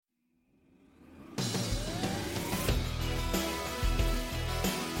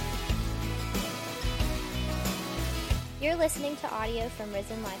You're listening to audio from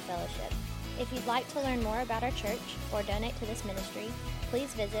Risen Life Fellowship. If you'd like to learn more about our church or donate to this ministry,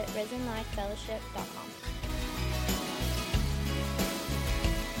 please visit risenlifefellowship.com.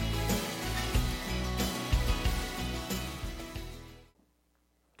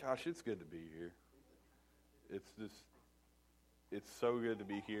 Gosh, it's good to be here. It's so good to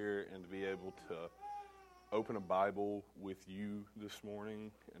be here and to be able to open a Bible with you this morning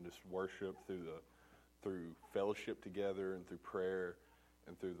and just worship through fellowship together and through prayer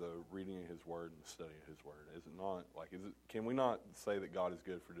and through the reading of His Word and the study of His Word. Is it not, can we not say that God is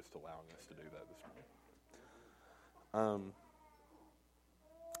good for just allowing us to do that this morning?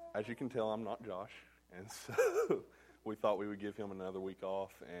 As you can tell, I'm not Josh, and so we thought we would give him another week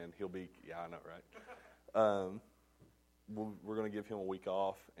off, and he'll be, yeah, I know, right? We're going to give him a week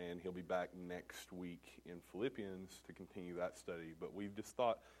off, and he'll be back next week in Philippians to continue that study. But we've just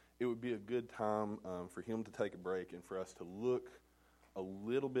thought it would be a good time for him to take a break and for us to look a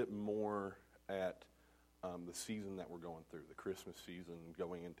little bit more at the season that we're going through, the Christmas season,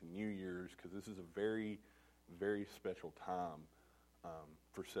 going into New Year's, because this is a very, very special time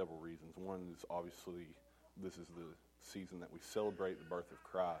for several reasons. One is obviously this is the season that we celebrate the birth of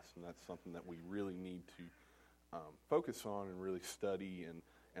Christ, and that's something that we really need to focus on and really study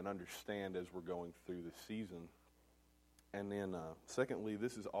and understand as we're going through this season. And then secondly,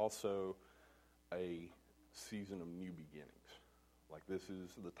 this is also a season of new beginnings. Like, this is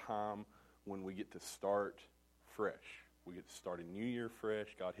the time when we get to start fresh. We get to start a new year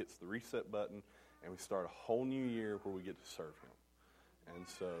fresh. God hits the reset button, and we start a whole new year where we get to serve Him. And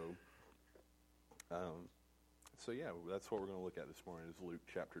so yeah, that's what we're going to look at this morning is Luke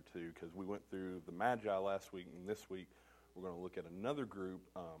chapter 2, because we went through the Magi last week, and this week we're going to look at another group,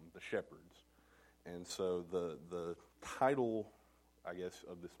 the shepherds. And so the title, I guess,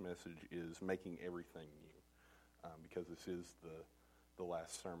 of this message is Making Everything New, because this is the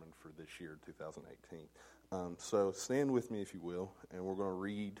last sermon for this year, 2018. So stand with me, if you will, and we're going to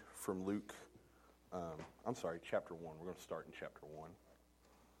read from Luke, chapter 1. We're going to start in chapter 1,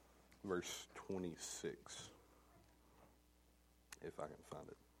 verse 26, if I can find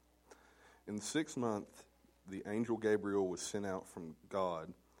it. In the 6th month, the angel Gabriel was sent out from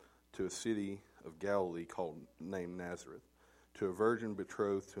God to a city of Galilee named Nazareth, to a virgin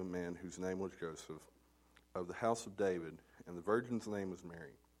betrothed to a man whose name was Joseph, of the house of David, and the virgin's name was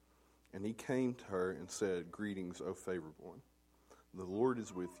Mary. And he came to her and said, "Greetings, O favored one, the Lord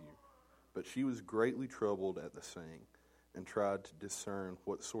is with you." But she was greatly troubled at the saying, and tried to discern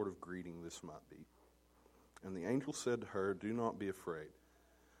what sort of greeting this might be. And the angel said to her, "Do not be afraid,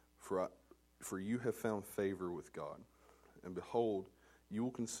 for you have found favor with God. And behold, you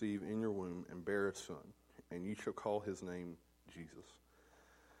will conceive in your womb and bear a son, and you shall call his name Jesus.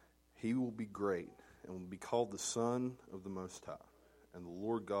 He will be great and will be called the Son of the Most High, and the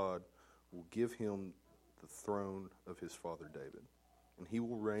Lord God will give him the throne of his father David, and he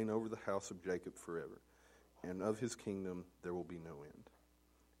will reign over the house of Jacob forever, and of his kingdom there will be no end."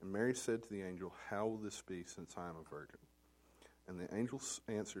 And Mary said to the angel, "How will this be, since I am a virgin?" And the angel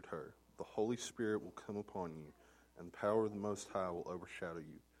answered her, "The Holy Spirit will come upon you, and the power of the Most High will overshadow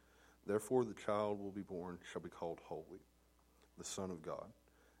you. Therefore the child will be born shall be called Holy, the Son of God.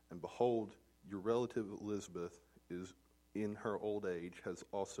 And behold, your relative Elizabeth is in her old age has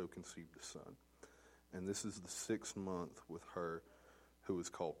also conceived a son. And this is the 6th month with her who is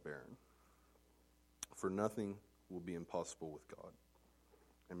called barren. For nothing will be impossible with God."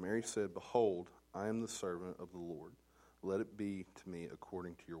 And Mary said, "Behold, I am the servant of the Lord. Let it be to me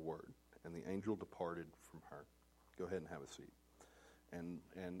according to your word." And the angel departed from her. Go ahead and have a seat. And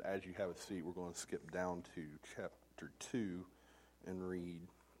as you have a seat, we're going to skip down to chapter 2 and read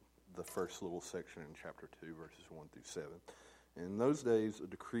the first little section in chapter 2, verses 1 through 7. In those days, a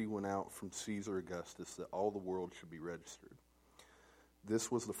decree went out from Caesar Augustus that all the world should be registered. This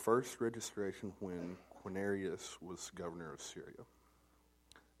was the first registration when Quirinius was governor of Syria.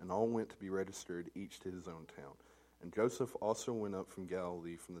 And all went to be registered, each to his own town. And Joseph also went up from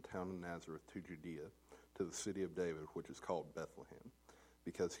Galilee, from the town of Nazareth to Judea, to the city of David, which is called Bethlehem,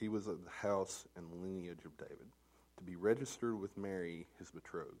 because he was of the house and lineage of David, to be registered with Mary, his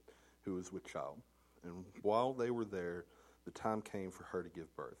betrothed, who was with child. And while they were there, the time came for her to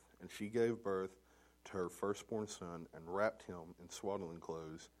give birth. And she gave birth to her firstborn son, and wrapped him in swaddling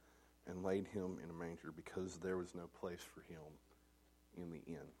clothes, and laid him in a manger, because there was no place for him in the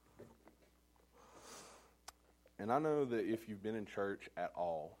inn. And I know that if you've been in church at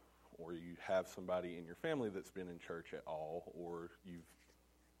all, or you have somebody in your family that's been in church at all, or you've,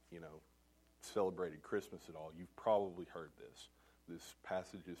 celebrated Christmas at all, you've probably heard this. This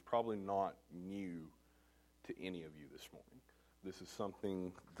passage is probably not new to any of you this morning. This is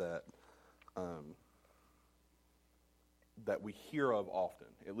something that that we hear of often,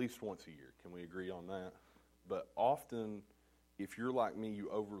 at least once a year. Can we agree on that? But often, if you're like me, you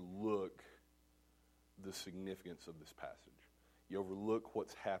overlook the significance of this passage. You overlook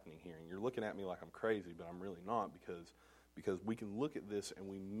what's happening here. And you're looking at me like I'm crazy, but I'm really not, because we can look at this and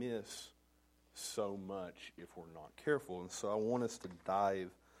we miss so much if we're not careful. And so I want us to dive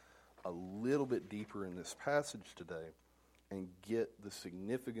a little bit deeper in this passage today and get the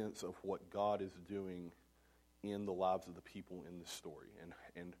significance of what God is doing in the lives of the people in this story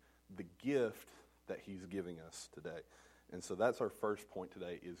and the gift that he's giving us today. And so that's our first point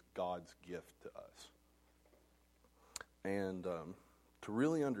today, is God's gift to us. And to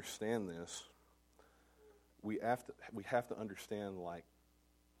really understand this, we have to understand like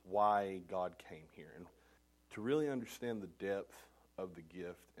why God came here. And to really understand the depth of the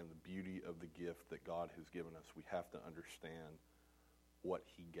gift and the beauty of the gift that God has given us, we have to understand what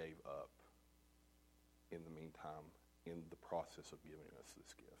he gave up in the meantime in the process of giving us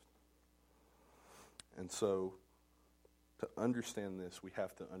this gift. And so to understand this, we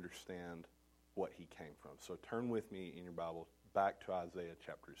have to understand what he came from. So turn with me in your Bible back to Isaiah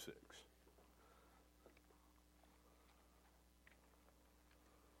chapter 6.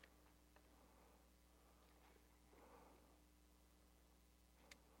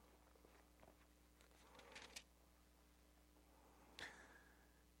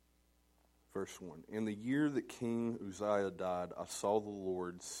 Verse 1. In the year that King Uzziah died, I saw the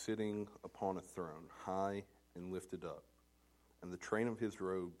Lord sitting upon a throne, high and lifted up, and the train of his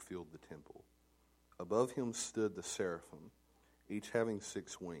robe filled the temple. Above him stood the seraphim, each having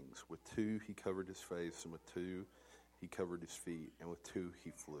 6 wings. With 2 he covered his face, and with 2 he covered his feet, and with 2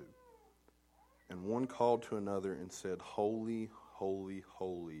 he flew. And one called to another and said, Holy, holy,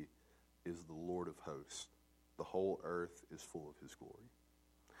 holy is the Lord of hosts. The whole earth is full of his glory.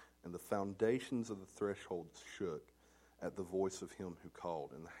 And the foundations of the thresholds shook at the voice of him who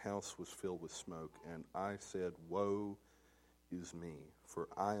called, and the house was filled with smoke. And I said, Woe is me, for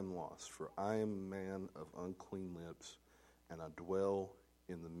I am lost, for I am a man of unclean lips, and I dwell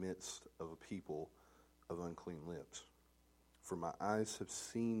in the midst of a people of unclean lips. For my eyes have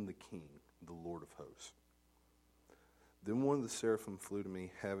seen the King, the Lord of hosts. Then one of the seraphim flew to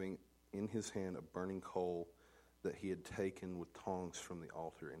me, having in his hand a burning coal that he had taken with tongs from the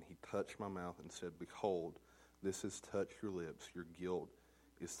altar, and he touched my mouth and said, Behold, this has touched your lips, your guilt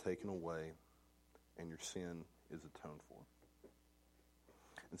is taken away, and your sin is atoned for.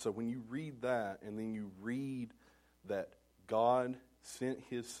 And so when you read that, and then you read that God sent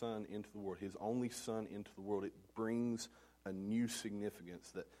his son into the world, his only son into the world, it brings a new significance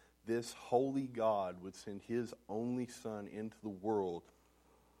that this holy God would send his only son into the world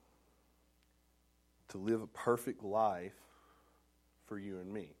to live a perfect life for you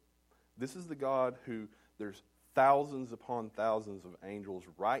and me. This is the God who there's thousands upon thousands of angels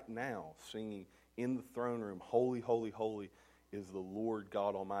right now singing in the throne room, Holy, holy, holy is the Lord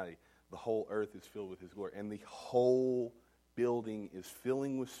God Almighty. The whole earth is filled with his glory. And the whole building is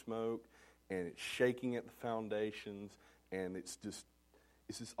filling with smoke, and it's shaking at the foundations, and it's just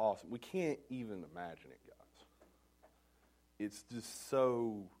awesome. We can't even imagine it, guys. It's just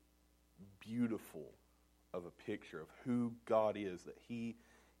so beautiful of a picture of who God is, that he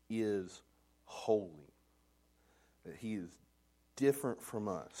is holy, that he is different from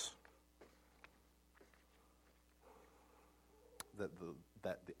us, that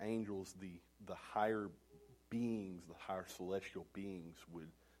the angels, the higher beings, the higher celestial beings would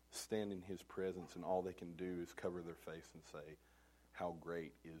stand in his presence, and all they can do is cover their face and say, how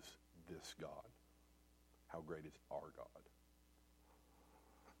great is this God? How great is our God?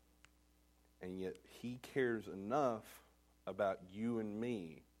 And yet he cares enough about you and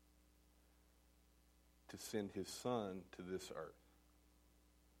me to send his son to this earth.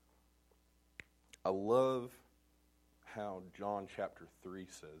 I love how John chapter 3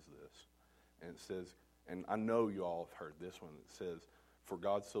 says this. And it says, and I know you all have heard this one, it says, For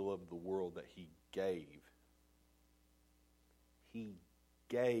God so loved the world that he gave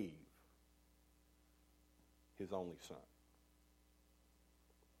his only son.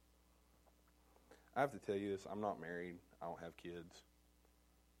 I have to tell you this, I'm not married, I don't have kids,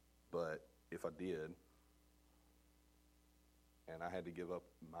 but if I did, and I had to give up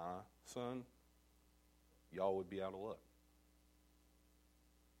my son, y'all would be out of luck.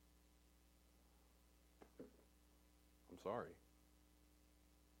 I'm sorry.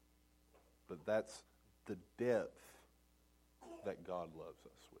 But that's the depth that God loves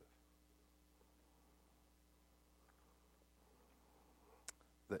us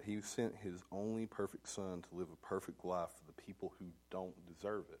with. that he sent his only perfect Son to live a perfect life for the people who don't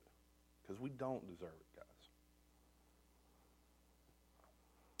deserve it. Because we don't deserve it, guys.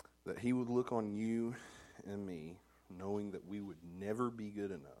 That he would look on you and me, knowing that we would never be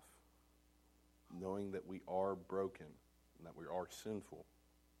good enough, knowing that we are broken and that we are sinful,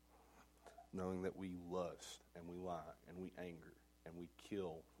 knowing that we lust and we lie and we anger and we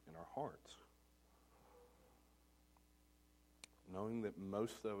kill in our hearts, knowing that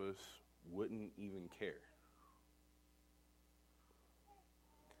most of us wouldn't even care.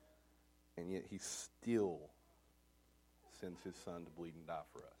 And yet he still sends his Son to bleed and die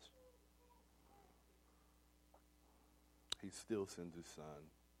for us. He still sends his Son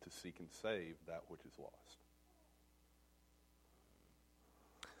to seek and save that which is lost.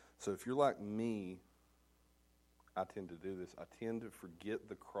 So if you're like me, I tend to do this. I tend to forget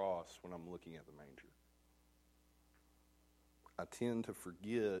the cross when I'm looking at the manger. I tend to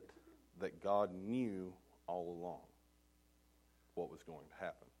forget that God knew all along what was going to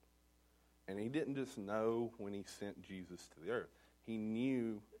happen. And he didn't just know when he sent Jesus to the earth. He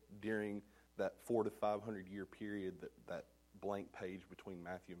knew during that 400 to 500 year period that blank page between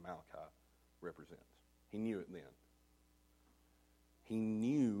Matthew and Malachi represents. He knew it then. He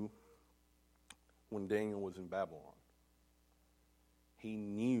knew when Daniel was in Babylon. He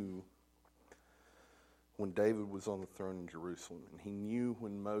knew when David was on the throne in Jerusalem. And he knew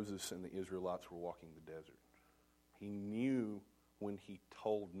when Moses and the Israelites were walking the desert. He knew when he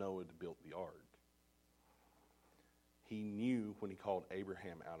told Noah to build the ark. He knew when he called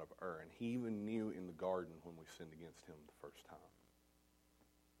Abraham out of Ur. And he even knew in the garden when we sinned against him the first time.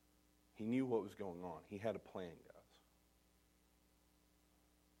 He knew what was going on. He had a plan, guys.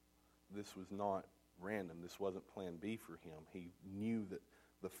 This was not random. This wasn't plan B for him. He knew that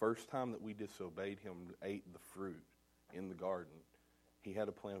the first time that we disobeyed him, ate the fruit in the garden, he had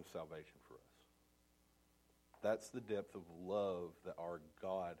a plan of salvation for us. That's the depth of love that our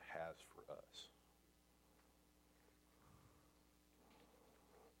God has for us.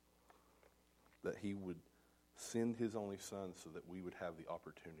 That he would send his only Son so that we would have the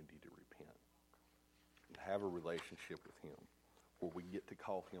opportunity to repent and have a relationship with him where we get to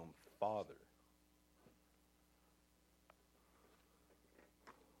call him Father.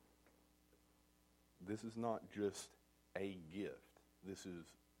 This is not just a gift. This is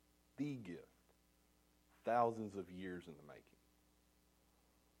the gift. Thousands of years in the making.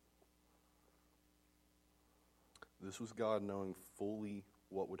 This was God knowing fully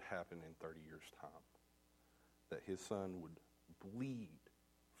what would happen in 30 years' time. That his Son would bleed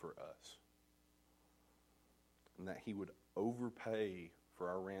for us. And that he would overpay for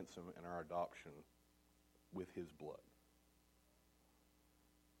our ransom and our adoption with his blood.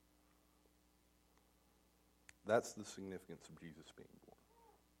 That's the significance of Jesus being born.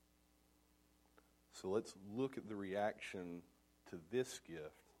 So let's look at the reaction to this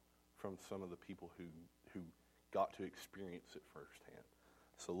gift from some of the people who got to experience it firsthand.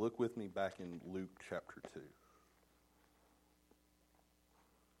 So look with me back in Luke chapter 2.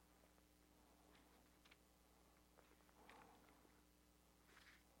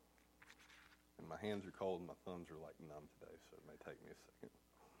 And my hands are cold and my thumbs are like numb today, so it may take me a second.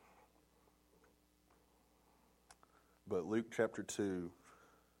 But Luke chapter 2,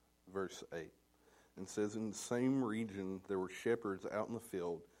 verse 8, and says, in the same region there were shepherds out in the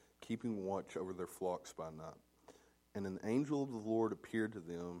field, keeping watch over their flocks by night. And an angel of the Lord appeared to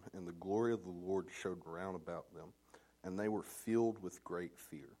them, and the glory of the Lord showed round about them, and they were filled with great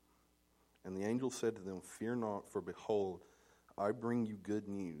fear. And the angel said to them, fear not, for behold, I bring you good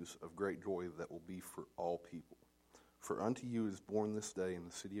news of great joy that will be for all people. For unto you is born this day in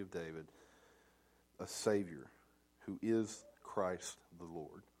the city of David a Savior, who is Christ the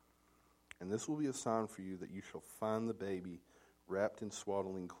Lord. And this will be a sign for you that you shall find the baby wrapped in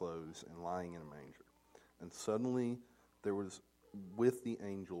swaddling clothes and lying in a manger. And suddenly there was with the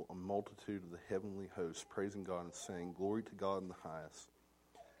angel a multitude of the heavenly hosts, praising God and saying, glory to God in the highest,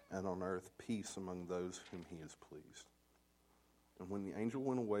 and on earth peace among those whom he is pleased. And when the angel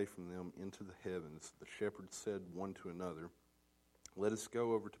went away from them into the heavens, the shepherds said one to another, let us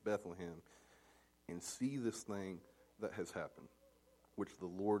go over to Bethlehem and see this thing that has happened, which the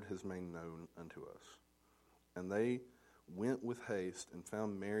Lord has made known unto us. And they went with haste and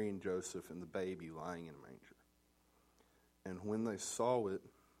found Mary and Joseph and the baby lying in a manger. And when they saw it,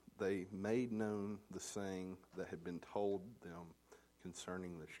 they made known the saying that had been told them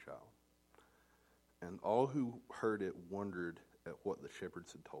concerning this child. And all who heard it wondered at what the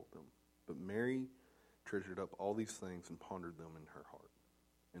shepherds had told them. But Mary treasured up all these things and pondered them in her heart.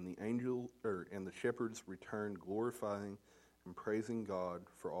 And the shepherds returned, glorifying and praising God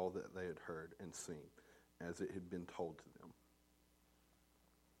for all that they had heard and seen, as it had been told to them.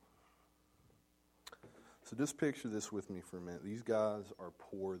 So just picture this with me for a minute. These guys are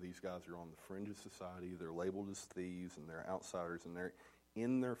poor. These guys are on the fringe of society. They're labeled as thieves, and they're outsiders, and they're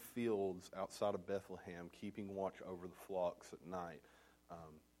in their fields outside of Bethlehem, keeping watch over the flocks at night.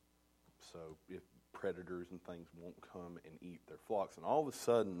 So if predators and things won't come and eat their flocks. And all of a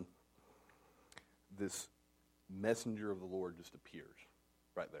sudden, this messenger of the Lord just appears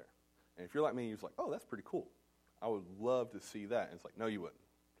right there. And if you're like me, you're just like, oh, that's pretty cool. I would love to see that. And it's like, no, you wouldn't.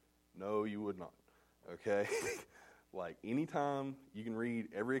 No, you would not. Okay? Like, anytime you can read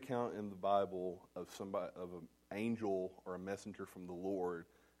every account in the Bible of somebody, of an angel or a messenger from the Lord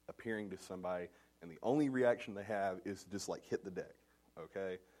appearing to somebody, and the only reaction they have is just like hit the deck.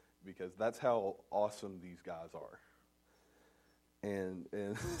 Okay? Because that's how awesome these guys are. And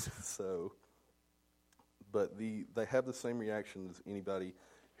so, but they have the same reaction as anybody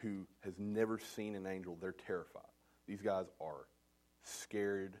who has never seen an angel. They're terrified. These guys are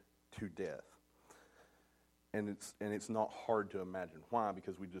scared to death. And it's not hard to imagine. Why?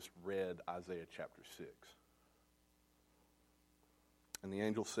 Because we just read Isaiah chapter 6. And the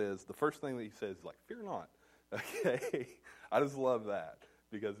angel says, the first thing that he says is like, fear not. Okay? I just love that.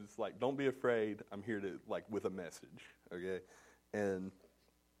 Because it's like, don't be afraid. I'm here to, like, with a message. Okay? And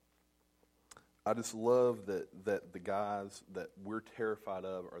I just love that the guys that we're terrified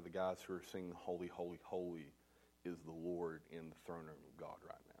of are the guys who are singing, holy, holy, holy is the Lord in the throne room of God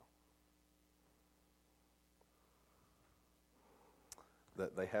right now.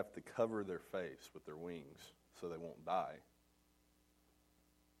 That they have to cover their face with their wings so they won't die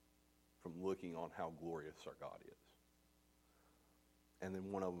from looking on how glorious our God is. And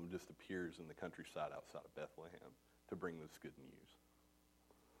then one of them just appears in the countryside outside of Bethlehem to bring this good news.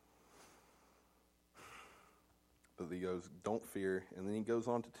 But he goes, don't fear. And then he goes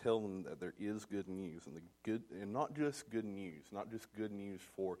on to tell them that there is good news. And not just good news. Not just good news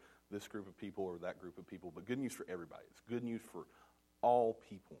for this group of people or that group of people, but good news for everybody. It's good news for all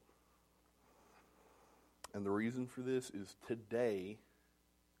people. And the reason for this is today,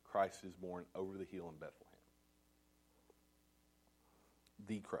 Christ is born over the hill in Bethlehem.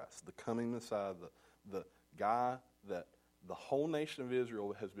 The Christ, the coming Messiah, the guy that the whole nation of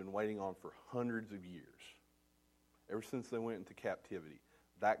Israel has been waiting on for hundreds of years. Ever since they went into captivity,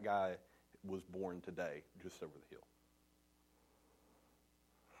 that guy was born today, just over the hill.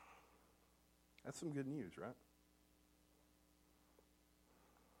 That's some good news, right?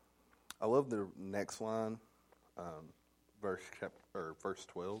 I love the next line, verse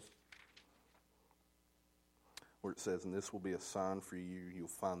 12, where it says, and this will be a sign for you. You'll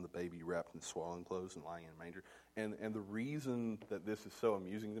find the baby wrapped in swaddling clothes and lying in a manger. And the reason that this is so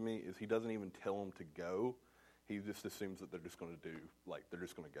amusing to me is he doesn't even tell them to go. He just assumes that they're just going to they're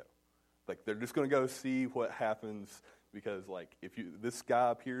just going to go. Like, they're just going to go see what happens because, like, if this guy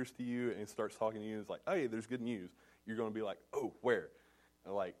appears to you and starts talking to you and it's like, hey, there's good news, you're going to be like, oh, where?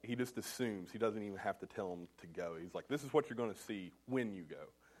 And, like, he just assumes. He doesn't even have to tell them to go. He's like, this is what you're going to see when you go.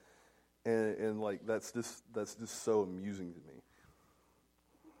 And like, that's just so amusing to me.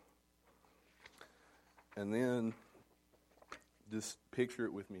 And then just picture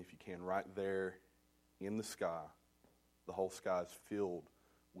it with me if you can, right there in the sky. The whole sky is filled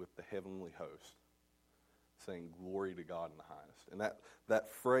with the heavenly host saying glory to God in the highest. And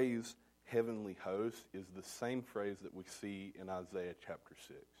that phrase, heavenly host, is the same phrase that we see in Isaiah chapter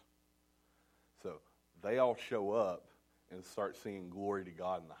 6. So they all show up and start singing glory to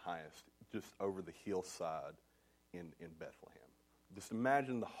God in the highest just over the hillside in Bethlehem. Just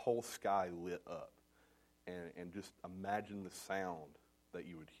imagine the whole sky lit up and just imagine the sound that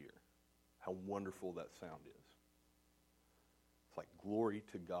you would hear. How wonderful that sound is. It's like glory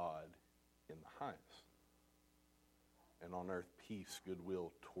to God in the highest. And on earth, peace,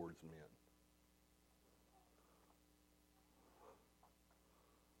 goodwill towards men.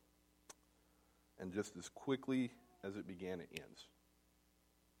 And just as quickly as it began, it ends.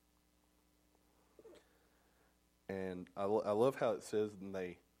 And I love how it says, and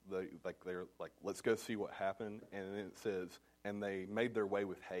they're like, let's go see what happened. And then it says, and they made their way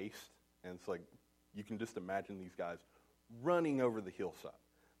with haste. And it's like, you can just imagine these guys running over the hillside.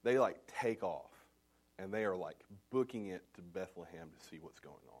 They like take off, and they are like booking it to Bethlehem to see what's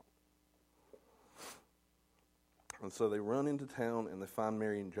going on. And so they run into town, and they find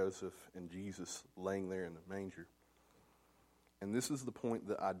Mary and Joseph and Jesus laying there in the manger. And this is the point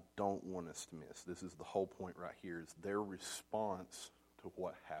that I don't want us to miss. This is the whole point right here, is their response to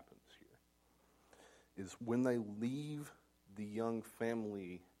what happens here. Is when they leave the young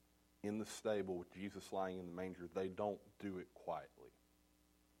family in the stable with Jesus lying in the manger, they don't do it quietly.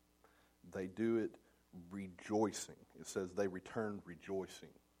 They do it rejoicing. It says they returned rejoicing.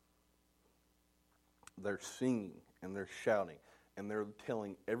 They're singing and they're shouting and they're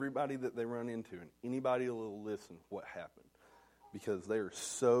telling everybody that they run into and anybody that will listen what happened, because they are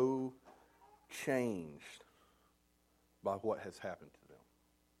so changed by what has happened to them.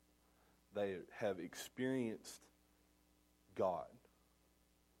 They have experienced God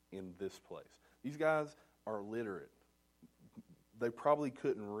in this place. These guys are literate. They probably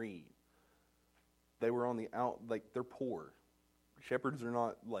couldn't read. They were on the they're poor. Shepherds are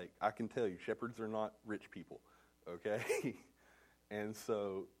not, I can tell you, shepherds are not rich people, okay? And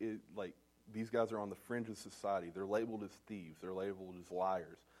so, these guys are on the fringe of society. They're labeled as thieves. They're labeled as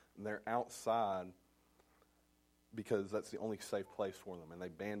liars. And they're outside because that's the only safe place for them. And they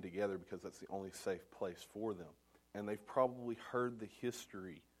band together because that's the only safe place for them. And they've probably heard the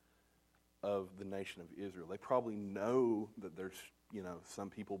history of the nation of Israel. They probably know that there's, some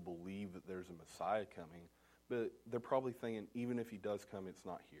people believe that there's a Messiah coming, but they're probably thinking, even if he does come, it's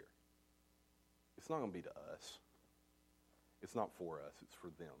not here. It's not going to be to us. It's not for us. It's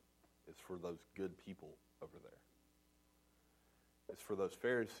for them. It's for those good people over there. It's for those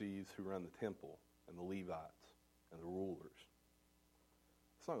Pharisees who run the temple and the Levites and the rulers.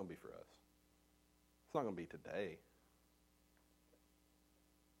 It's not going to be for us. It's not going to be today.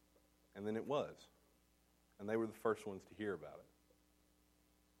 And then it was. And they were the first ones to hear about it.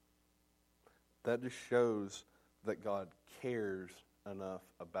 That just shows that God cares enough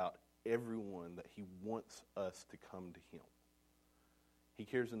about everyone that he wants us to come to him. He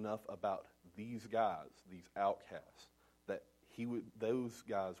cares enough about these guys, these outcasts, that those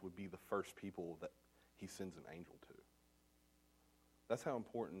guys would be the first people that he sends an angel to. That's how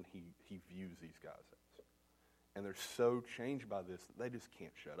important he views these guys as. And they're so changed by this that they just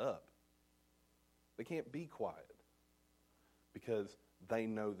can't shut up. They can't be quiet because they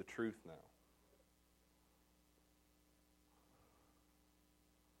know the truth now.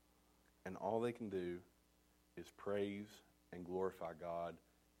 And all they can do is praise and glorify God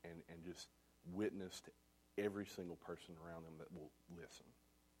and just witness to every single person around them that will listen.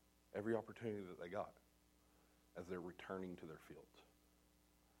 Every opportunity that they got as they're returning to their fields.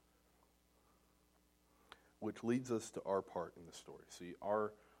 Which leads us to our part in the story. See,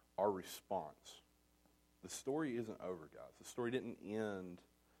 our response. The story isn't over, guys. The story didn't end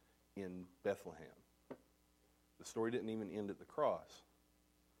in Bethlehem. The story didn't even end at the cross.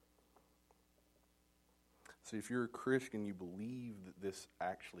 See, if you're a Christian, you believe that this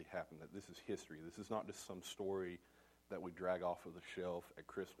actually happened, that this is history. This is not just some story that we drag off of the shelf at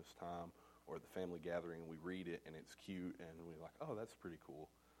Christmas time or at the family gathering and we read it and it's cute and we're like, oh, that's pretty cool.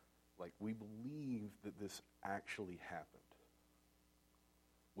 We believe that this actually happened.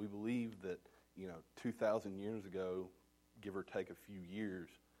 We believe that, 2,000 years ago, give or take a few years,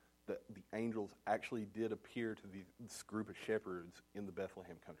 that the angels actually did appear to this group of shepherds in the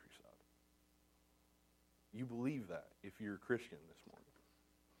Bethlehem countryside. You believe that if you're a Christian this morning.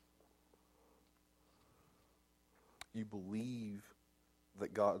 You believe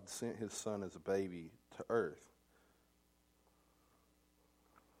that God sent his son as a baby to earth.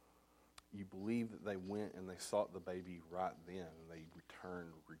 You believe that they went and they sought the baby right then and they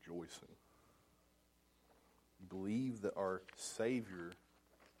returned rejoicing. You believe that our Savior,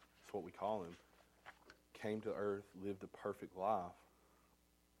 that's what we call him, came to earth, lived a perfect life,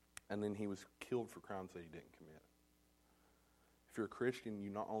 and then he was killed for crimes that he didn't commit. If you're a Christian, you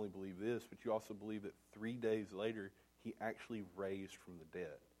not only believe this, but you also believe that 3 days later, he actually raised from the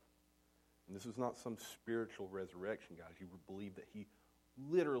dead. And this is not some spiritual resurrection, guys. You believe that he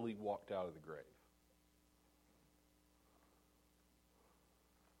literally walked out of the grave.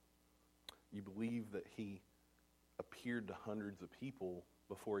 You believe that he appeared to hundreds of people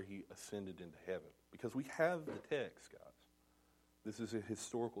before he ascended into heaven. Because we have the text, guys. This is a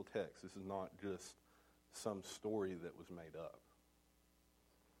historical text. This is not just some story that was made up.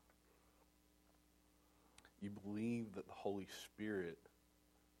 You believe that the Holy Spirit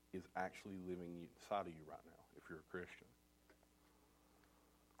is actually living inside of you right now, if you're a Christian.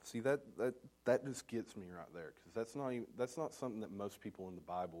 See, that just gets me right there, because that's not something that most people in the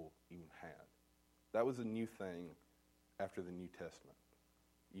Bible even had. That was a new thing after the New Testament.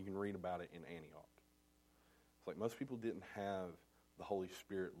 You can read about it in Antioch. It's like most people didn't have the Holy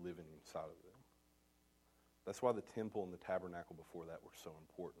Spirit living inside of them. That's why the temple and the tabernacle before that were so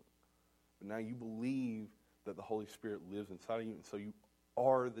important. But now you believe that the Holy Spirit lives inside of you, and so you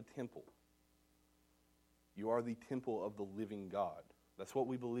are the temple. You are the temple of the living God. That's what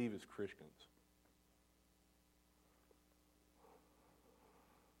we believe as Christians.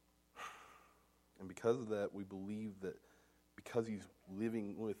 because of that, we believe that because he's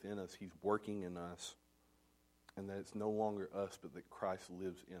living within us, he's working in us, and that it's no longer us, but that Christ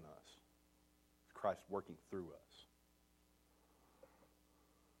lives in us. It's Christ working through us.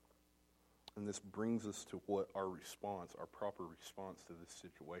 And this brings us to what our response, our proper response to this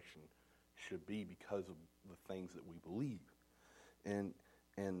situation should be because of the things that we believe. And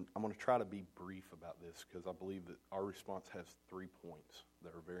I'm going to try to be brief about this because I believe that our response has 3 points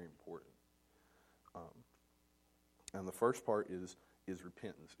that are very important. And the first part is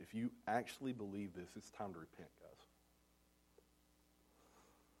repentance. If you actually believe this, it's time to repent, guys.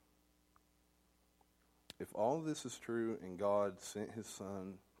 If all of this is true and God sent his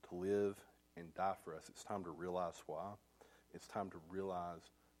son to live and die for us, it's time to realize why. It's time to realize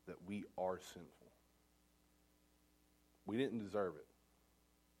that we are sinful. We didn't deserve it.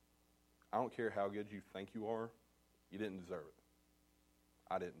 I don't care how good you think you are, you didn't deserve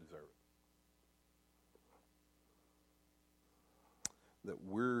it. I didn't deserve it. That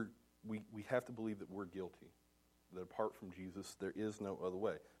we have to believe that we're guilty. That apart from Jesus, there is no other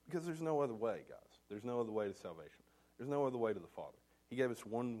way. Because there's no other way, guys. There's no other way to salvation. There's no other way to the Father. He gave us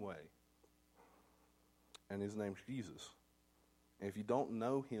one way. And his name's Jesus. And if you don't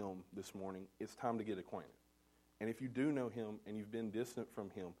know him this morning, it's time to get acquainted. And if you do know him and you've been distant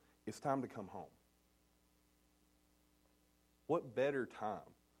from him, it's time to come home. What better time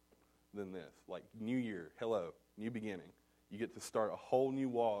than this? Like New Year, hello, new beginning. You get to start a whole new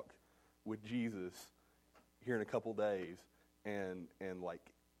walk with Jesus here in a couple days and like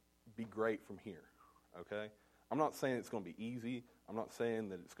be great from here, okay? I'm not saying it's going to be easy. I'm not saying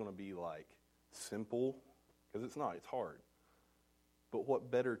that it's going to be like simple, because it's not. It's hard. But what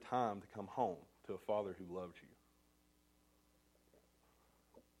better time to come home to a Father who loves you?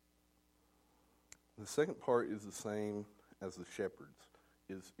 The second part is the same as the shepherds.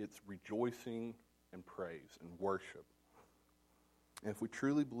 It's rejoicing and praise and worship. And if we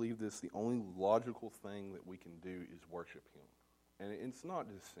truly believe this, the only logical thing that we can do is worship him. And it's not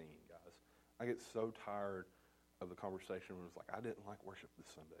just singing, guys. I get so tired of the conversation where it's like, I didn't like worship this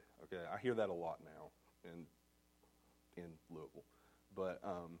Sunday. Okay, I hear that a lot now in Louisville. But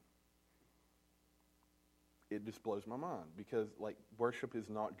it just blows my mind because like worship is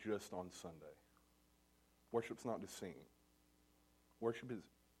not just on Sunday. Worship's not just singing. Worship is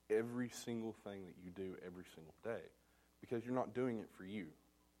every single thing that you do every single day. Because you're not doing it for you.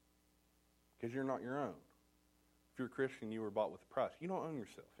 Because you're not your own. If you're a Christian, you were bought with a price. You don't own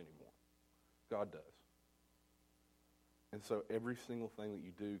yourself anymore. God does. And so every single thing that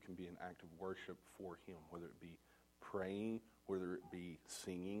you do can be an act of worship for him, whether it be praying, whether it be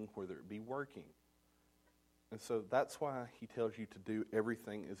singing, whether it be working. And so that's why he tells you to do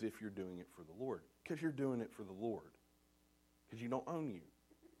everything as if you're doing it for the Lord. Because you're doing it for the Lord. Because you don't own you.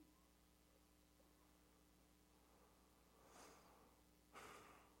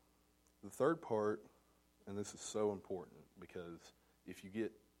 The third part, and this is so important, because if you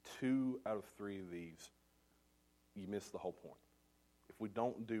get 2 out of 3 of these, you miss the whole point. If we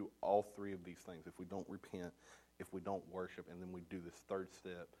don't do all 3 of these things, if we don't repent, if we don't worship, and then we do this third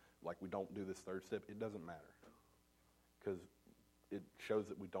step, like we don't do this third step, it doesn't matter. Because it shows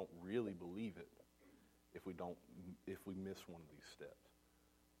that we don't really believe it if we miss one of these steps.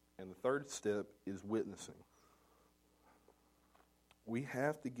 And the third step is witnessing. We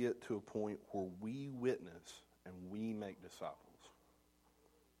have to get to a point where we witness and we make disciples.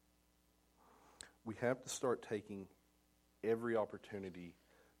 We have to start taking every opportunity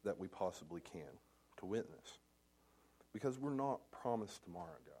that we possibly can to witness. Because we're not promised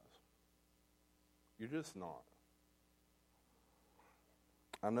tomorrow, guys. You're just not.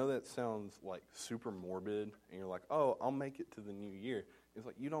 I know that sounds like super morbid, and you're like, oh, I'll make it to the new year. It's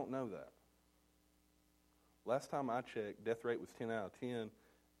like, you don't know that. Last time I checked, death rate was 10 out of 10,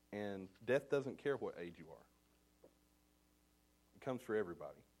 and death doesn't care what age you are. It comes for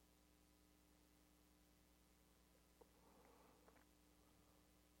everybody.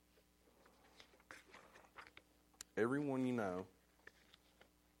 Everyone you know,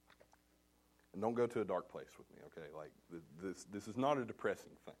 and don't go to a dark place with me, okay? Like, this is not a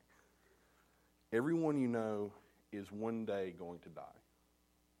depressing thing. Everyone you know is one day going to die,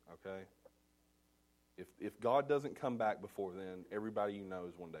 okay? If God doesn't come back before then, everybody you know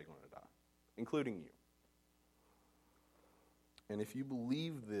is one day going to die, including you. And if you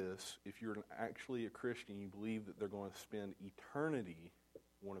believe this, if you're actually a Christian, you believe that they're going to spend eternity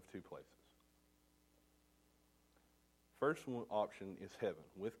one of 2 places. First one option is heaven,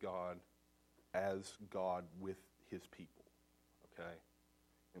 with God, as God with his people, okay?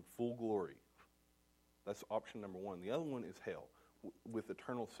 In full glory. That's option number 1. The other one is hell, with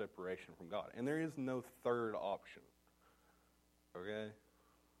eternal separation from God. And there is no third option. Okay?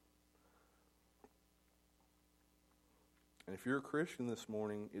 And if you're a Christian this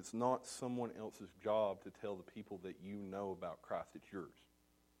morning, it's not someone else's job to tell the people that you know about Christ. It's yours.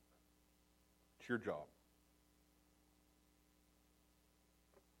 It's your job.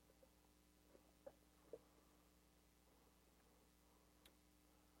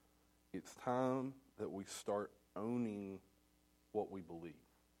 It's time that we start owning what we believe.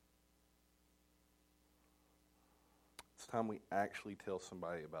 It's time we actually tell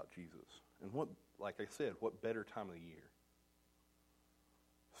somebody about Jesus. And what, like I said, what better time of the year?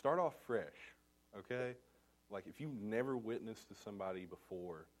 Start off fresh, okay? Like if you've never witnessed to somebody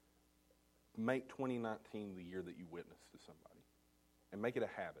before, make 2019 the year that you witness to somebody. And make it a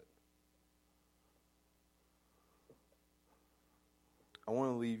habit. I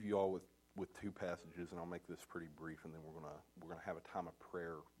want to leave you all with two passages, and I'll make this pretty brief, and then we're gonna have a time of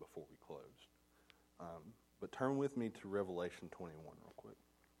prayer before we close. But turn with me to Revelation 21 real quick.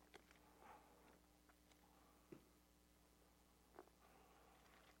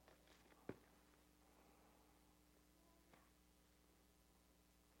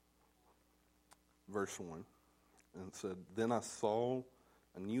 Verse 1, and it said, "Then I saw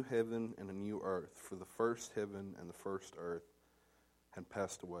a new heaven and a new earth, for the first heaven and the first earth had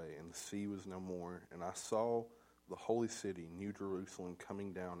passed away, and the sea was no more. And I saw the holy city, New Jerusalem,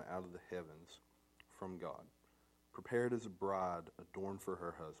 coming down out of the heavens from God, prepared as a bride adorned for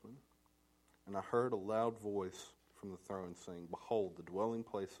her husband. And I heard a loud voice from the throne saying, 'Behold, the dwelling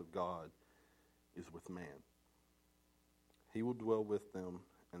place of God is with man. He will dwell with them,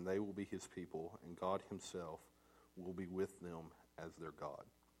 and they will be his people, and God himself will be with them as their God.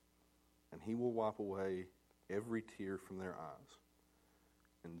 And he will wipe away every tear from their eyes,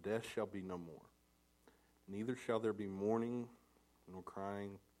 and death shall be no more. Neither shall there be mourning, nor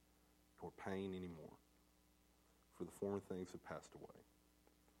crying, nor pain any more, for the former things have passed away.'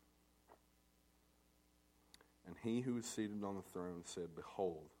 And he who was seated on the throne said,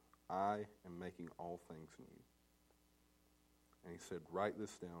 'Behold, I am making all things new.' And he said, 'Write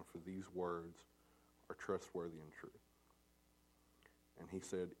this down, for these words are trustworthy and true.' And he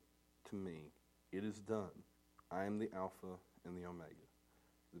said to me, 'It is done. I am the Alpha and the Omega,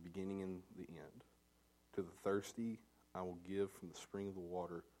 the beginning and the end. To the thirsty I will give from the spring of the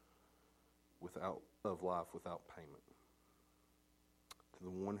water of life without payment. To the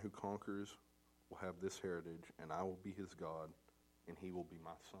one who conquers will have this heritage, and I will be his God, and he will be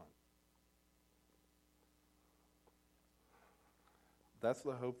my son.'" That's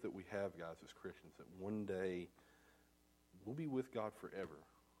the hope that we have, guys, as Christians, that one day we'll be with God forever.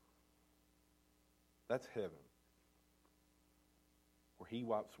 That's heaven, where he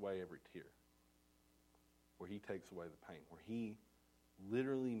wipes away every tear, where he takes away the pain, where he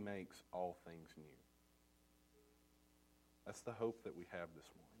literally makes all things new. That's the hope that we have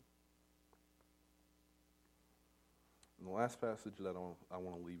this morning. And the last passage that I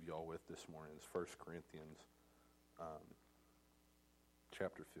want to leave you all with this morning is 1 Corinthians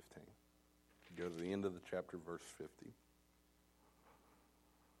chapter 15. Go to the end of the chapter, verse 50.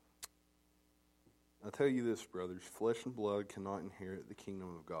 "I tell you this, brothers, flesh and blood cannot inherit the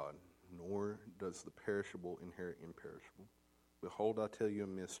kingdom of God, nor does the perishable inherit imperishable. Behold, I tell you a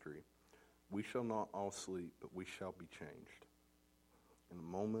mystery. We shall not all sleep, but we shall be changed. In a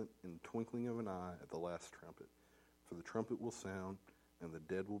moment, in the twinkling of an eye, at the last trumpet. For the trumpet will sound, and the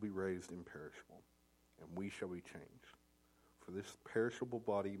dead will be raised imperishable, and we shall be changed. For this perishable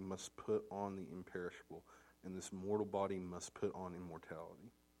body must put on the imperishable, and this mortal body must put on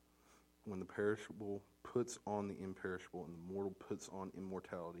immortality. When the perishable puts on the imperishable, and the mortal puts on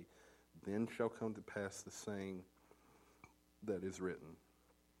immortality, then shall come to pass the saying that is written,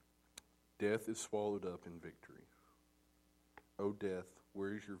 Death is swallowed up in victory. O death,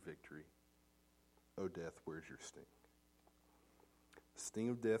 where is your victory? O death, where is your sting? The sting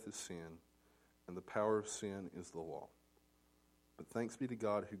of death is sin, and the power of sin is the law. But thanks be to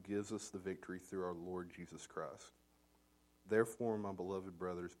God who gives us the victory through our Lord Jesus Christ. Therefore, my beloved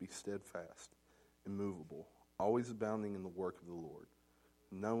brothers, be steadfast, immovable, always abounding in the work of the Lord,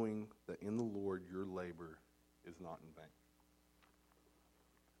 knowing that in the Lord your labor is not in vain."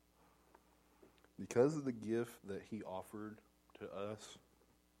 Because of the gift that he offered to us,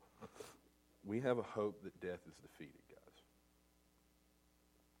 we have a hope that death is defeated, guys.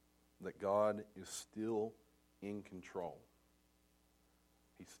 That God is still in control.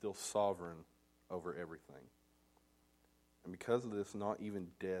 He's still sovereign over everything. And because of this, not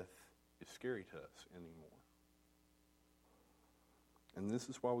even death is scary to us anymore. And this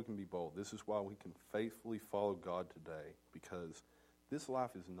is why we can be bold. This is why we can faithfully follow God today, because This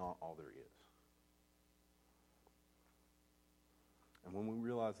life is not all there is. And when we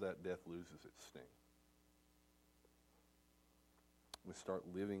realize that, death loses its sting. We start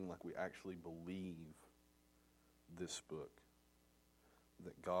living like we actually believe this book,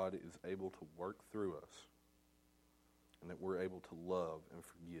 that God is able to work through us, and that we're able to love and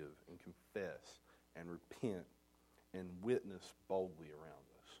forgive and confess and repent and witness boldly around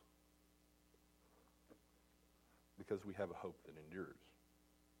us. Because we have a hope that endures.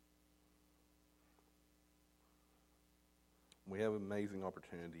 We have an amazing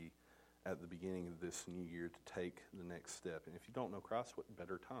opportunity at the beginning of this new year to take the next step. And if you don't know Christ, what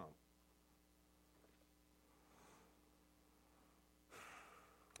better time?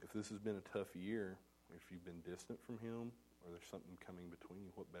 If this has been a tough year, if you've been distant from Him, or there's something coming between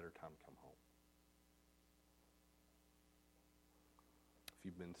you, what better time to come home? If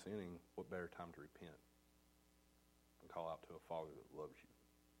you've been sinning, what better time to repent and call out to a Father that loves you?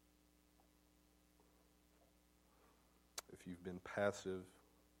 If you've been passive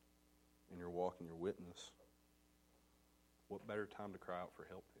in your walk and your witness, what better time to cry out for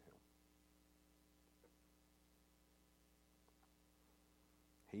help to Him?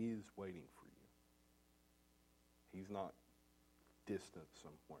 He is waiting for you. He's not distant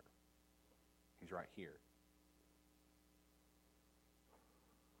somewhere. He's right here.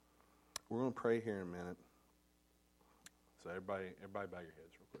 We're going to pray here in a minute. So everybody bow your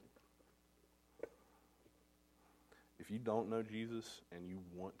heads real quick. If you don't know Jesus and you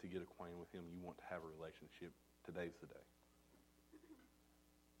want to get acquainted with Him, you want to have a relationship, today's the day.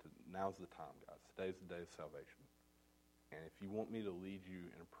 Now's the time, guys. Today's the day of salvation. And if you want me to lead you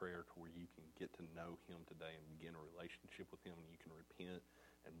in a prayer to where you can get to know Him today and begin a relationship with Him, and you can repent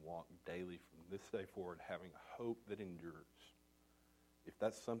and walk daily from this day forward having a hope that endures, if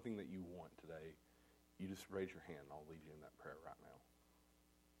that's something that you want today, you just raise your hand and I'll lead you in that prayer right now.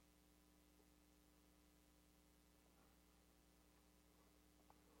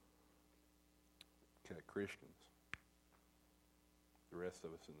 Okay, Christians, the rest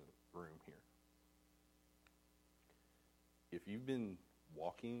of us in the room here. If you've been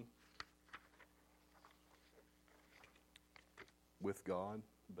walking with God,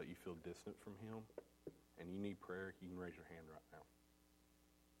 but you feel distant from Him, and you need prayer, you can raise your hand right now.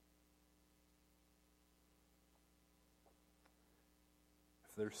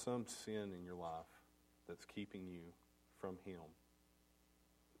 If there's some sin in your life that's keeping you from Him,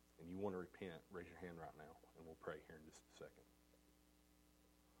 and you want to repent, raise your hand right now, and we'll pray here in just a second.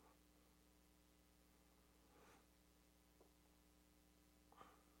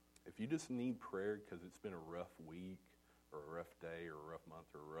 If you just need prayer because it's been a rough week, or a rough day, or a rough month,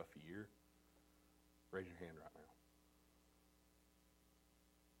 or a rough year, raise your hand right now.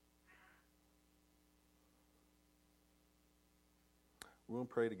 We're going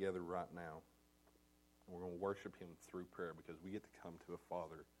to pray together right now. And we're going to worship Him through prayer because we get to come to a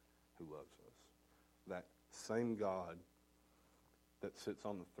Father who loves us. That same God that sits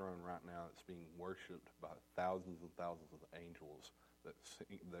on the throne right now that's being worshipped by thousands and thousands of angels that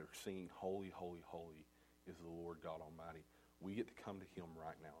are singing, holy, holy, holy is the Lord God Almighty. We get to come to Him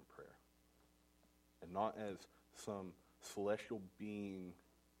right now in prayer. And not as some celestial being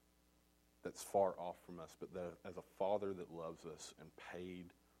that's far off from us, but as a Father that loves us and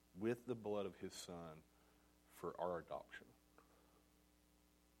paid with the blood of His Son for our adoption.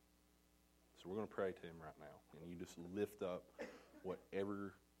 So we're going to pray to Him right now. And you just lift up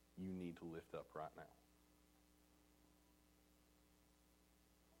whatever you need to lift up right now.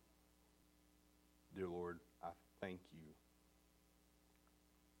 Dear Lord, I thank you.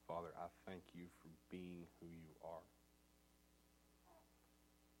 Father, I thank you for being who you are.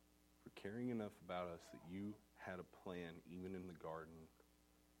 For caring enough about us that you had a plan even in the garden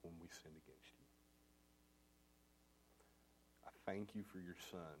when we sinned against you. I thank you for your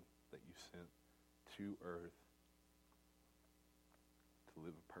Son that you sent to earth to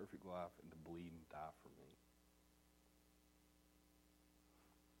live a perfect life and to bleed and die for me.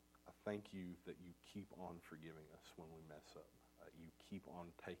 I thank you that you keep on forgiving us when we mess up. You keep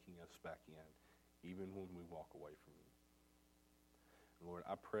on taking us back in, even when we walk away from you. And Lord,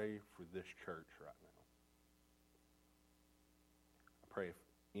 I pray for this church right now. I pray if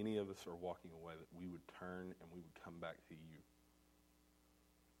any of us are walking away that we would turn and we would come back to you.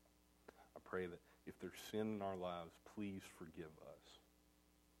 I pray that if there's sin in our lives, please forgive us.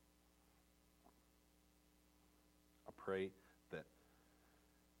 I pray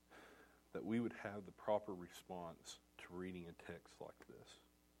that we would have the proper response to reading a text like this.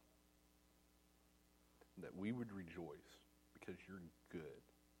 That we would rejoice because you're good.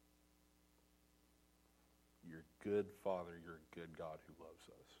 You're a good Father. You're a good God who loves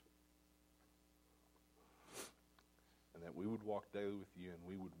us. And that we would walk daily with you and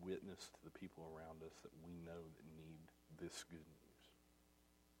we would witness to the people around us that we know that need this good news.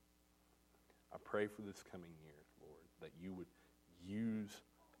 I pray for this coming year, Lord, that you would use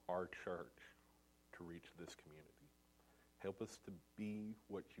our church to reach this community. Help us to be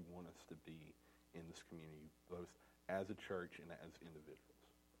what you want us to be in this community, both as a church and as individuals.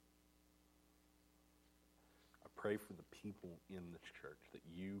 I pray for the people in this church that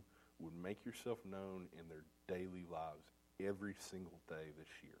you would make yourself known in their daily lives every single day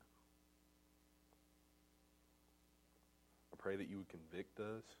this year. I pray that you would convict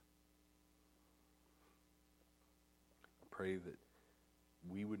us. I pray that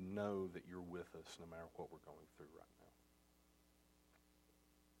we would know that you're with us no matter what we're going through right now.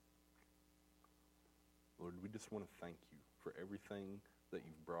 Lord, we just want to thank you for everything that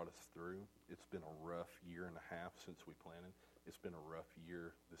you've brought us through. It's been a rough year and a half since we planted. It's been a rough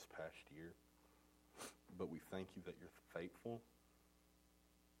year this past year. But we thank you that you're faithful.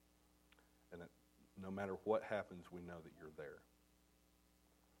 And that no matter what happens, we know that you're there.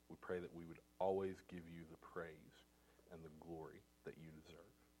 We pray that we would always give you the praise and the glory that you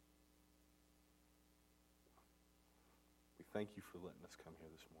deserve. We thank you for letting us come here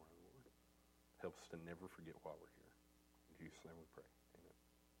this morning, Lord. Help us to never forget why we're here. In Jesus' name we pray.